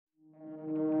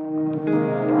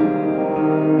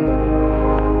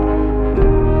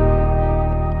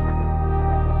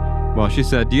She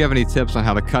said, do you have any tips on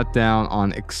how to cut down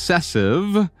on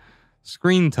excessive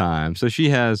screen time? So she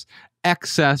has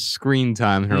excess screen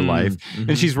time in her life,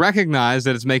 and she's recognized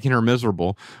that it's making her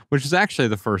miserable, which is actually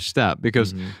the first step,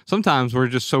 because sometimes we're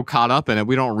just so caught up in it,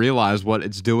 we don't realize what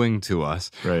it's doing to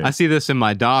us. Right. I see this in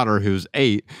my daughter, who's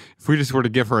 8. If we just were to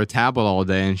give her a tablet all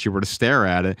day and she were to stare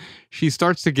at it, she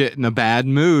starts to get in a bad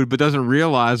mood, but doesn't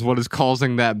realize what is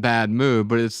causing that bad mood.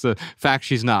 But it's the fact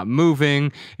she's not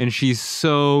moving, and she's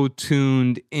so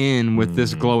tuned in with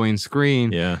this glowing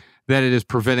screen that it is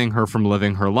preventing her from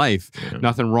living her life.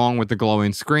 Nothing wrong with the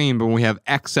glowing screen, but when we have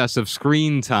excessive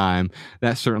screen time,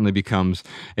 that certainly becomes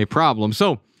a problem.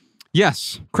 So,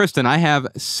 yes, Kristen, I have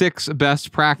 6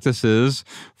 best practices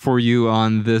for you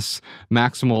on this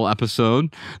Maximal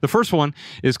episode. The first one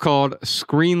is called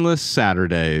Screenless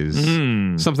Saturdays.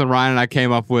 Something Ryan and I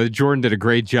came up with. Jordan did a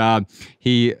great job.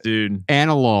 He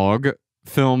analog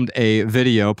filmed a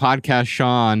video. Podcast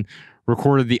Sean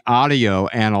recorded the audio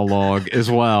analog as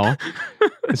well.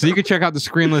 So you can check out the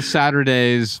Screenless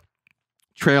Saturdays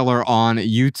trailer on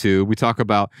YouTube. We talk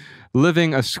about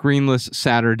living a screenless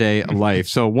Saturday life.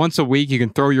 So once a week, you can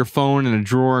throw your phone in a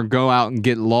drawer and go out and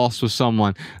get lost with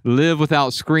someone. Live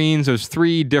without screens. There's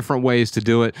 3 different ways to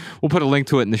do it. We'll put a link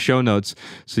to it in the show notes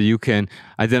so you can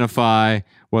identify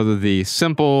whether the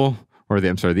simple or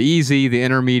the easy, the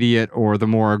intermediate, or the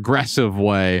more aggressive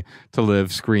way to live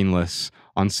screenless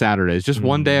on Saturdays. Just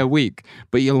one day a week,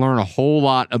 but you learn a whole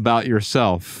lot about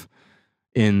yourself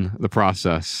in the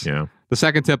process. Yeah. The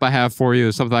second tip I have for you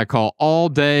is something I call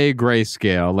all-day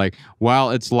grayscale. Like,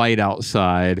 while it's light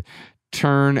outside,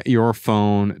 turn your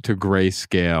phone to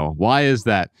grayscale. Why is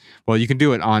that? Well, you can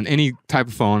do it on any type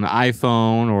of phone,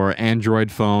 iPhone or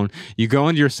Android phone. You go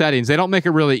into your settings. They don't make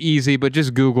it really easy, but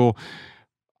just Google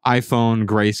iPhone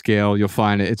grayscale. You'll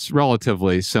find it. It's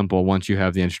relatively simple once you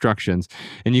have the instructions.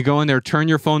 And you go in there, turn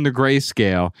your phone to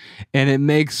grayscale, and it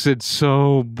makes it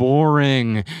so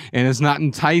boring, and it's not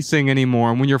enticing anymore.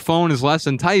 And when your phone is less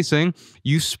enticing,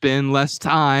 you spend less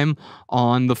time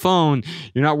on the phone.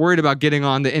 You're not worried about getting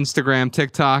on the Instagram,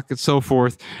 TikTok, and so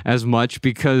forth as much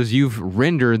because you've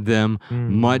rendered them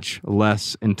much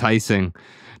less enticing.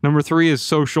 Number 3 is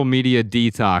social media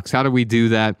detox. How do we do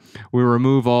that? We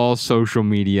remove all social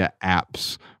media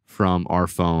apps from our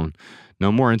phone.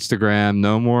 No more Instagram,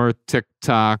 no more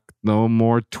TikTok, no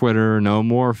more Twitter, no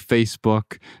more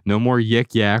Facebook, no more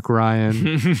Yik Yak,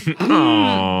 Ryan.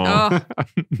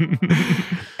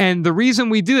 And the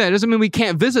reason we do that doesn't mean we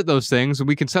can't visit those things.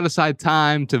 We can set aside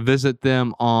time to visit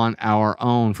them on our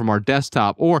own from our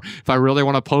desktop. Or if I really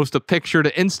want to post a picture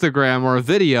to Instagram or a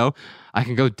video, I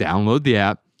can go download the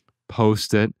app,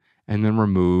 post it, and then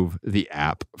remove the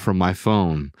app from my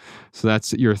phone. So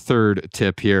that's your third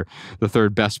tip here, the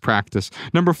third best practice.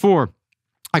 Number 4,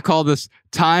 I call this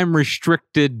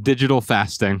time-restricted digital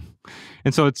fasting.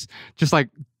 And so it's just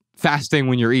like fasting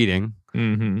when you're eating.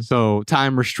 So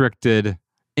time-restricted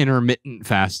intermittent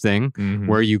fasting,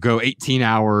 where you go 18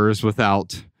 hours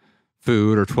without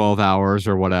food or 12 hours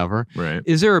or whatever. Right.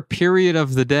 Is there a period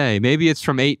of the day, maybe it's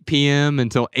from 8 p.m.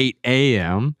 until 8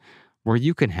 a.m., where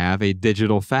you can have a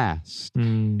digital fast,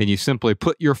 and you simply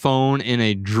put your phone in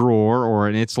a drawer or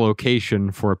in its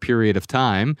location for a period of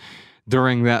time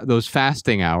during those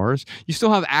fasting hours. You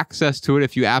still have access to it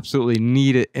if you absolutely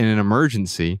need it in an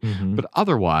emergency, but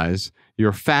otherwise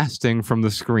you're fasting from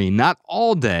the screen, not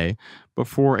all day, but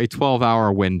for a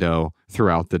 12-hour window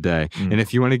throughout the day. And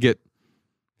if you want to get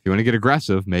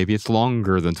aggressive, maybe it's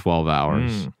longer than 12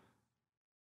 hours.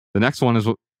 The next one is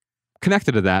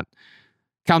connected to that.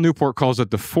 Cal Newport calls it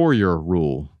the foyer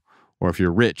rule. Or if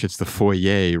you're rich, it's the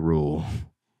foyer rule.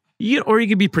 Or you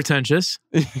could be pretentious.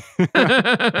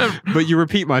 But you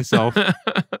repeat myself.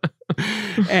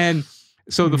 And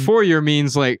so the foyer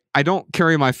means, like, I don't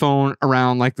carry my phone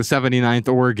around like the 79th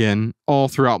organ all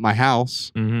throughout my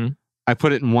house. I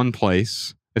put it in one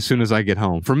place as soon as I get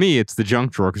home. For me, it's the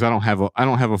junk drawer because I don't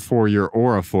have a foyer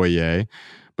or a foyer.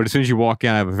 But as soon as you walk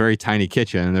in, I have a very tiny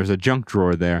kitchen, and there's a junk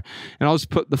drawer there. And I'll just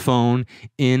put the phone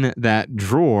in that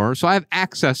drawer, so I have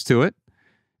access to it.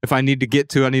 If I need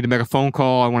to make a phone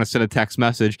call, I want to send a text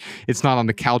message, it's not on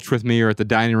the couch with me or at the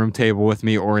dining room table with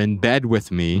me or in bed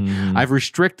with me. I've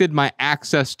restricted my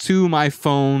access to my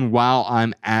phone while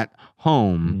I'm at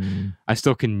home. I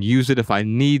still can use it if I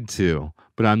need to,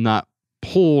 but I'm not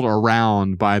pulled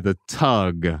around by the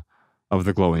tug of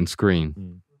the glowing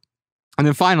screen. And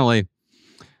then finally,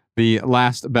 the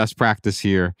last best practice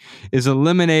here is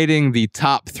eliminating the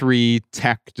top 3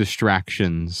 tech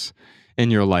distractions in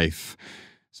your life.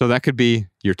 So that could be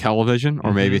your television,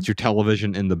 or maybe it's your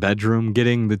television in the bedroom.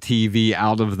 Getting the TV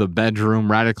out of the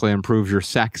bedroom radically improves your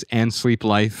sex and sleep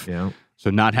life. So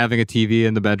not having a TV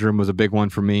in the bedroom was a big one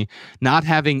for me. Not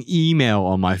having email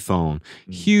on my phone,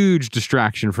 huge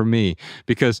distraction for me,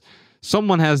 because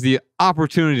someone has the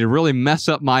opportunity to really mess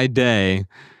up my day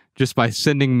just by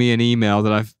sending me an email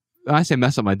that I say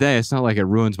mess up my day. It's not like it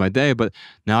ruins my day, but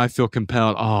now I feel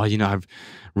compelled. Oh, I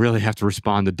really have to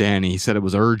respond to Danny. He said it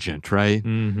was urgent, right?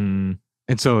 Mm-hmm.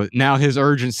 And so now his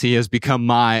urgency has become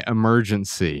my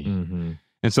emergency. Mm-hmm.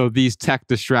 And so these tech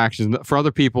distractions, for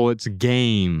other people, it's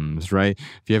games, right?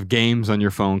 If you have games on your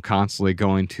phone, constantly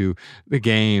going to the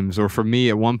games. Or for me,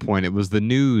 at one point, it was the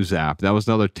news app. That was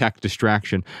another tech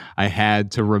distraction I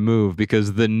had to remove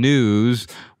because the news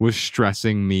was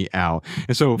stressing me out.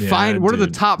 And so what are the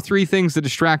top 3 things that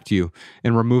distract you,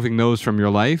 and removing those from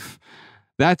your life?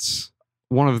 That's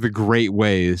one of the great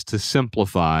ways to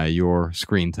simplify your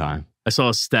screen time. I saw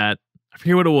a stat. I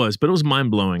forget what it was, but it was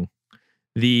mind-blowing.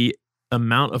 The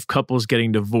amount of couples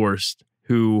getting divorced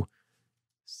who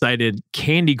cited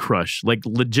Candy Crush, like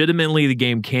legitimately the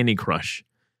game Candy Crush,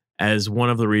 as one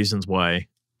of the reasons why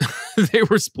they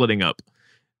were splitting up.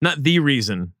 Not the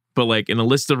reason, but like in a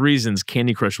list of reasons,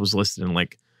 Candy Crush was listed in,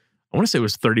 like, I want to say it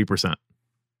was 30%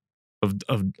 of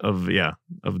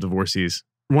divorcees.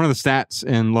 One of the stats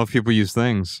in Love People Use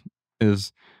Things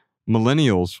is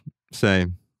millennials say,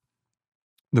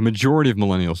 the majority of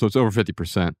millennials, so it's over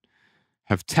 50%,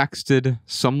 have texted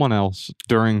someone else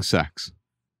during sex.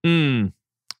 Man,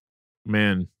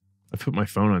 I put my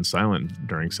phone on silent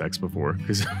during sex before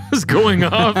because it was going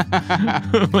off.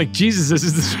 I'm like, Jesus, this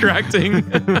is distracting.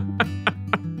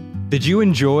 Did you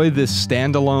enjoy this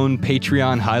standalone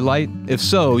Patreon highlight? If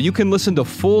so, you can listen to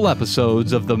full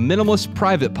episodes of the Minimalist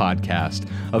Private Podcast,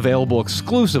 available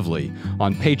exclusively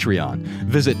on Patreon.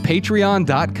 Visit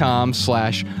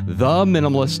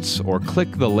patreon.com/theminimalists or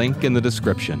click the link in the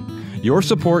description. Your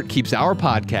support keeps our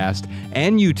podcast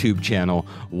and YouTube channel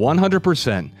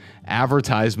 100%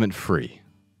 advertisement free.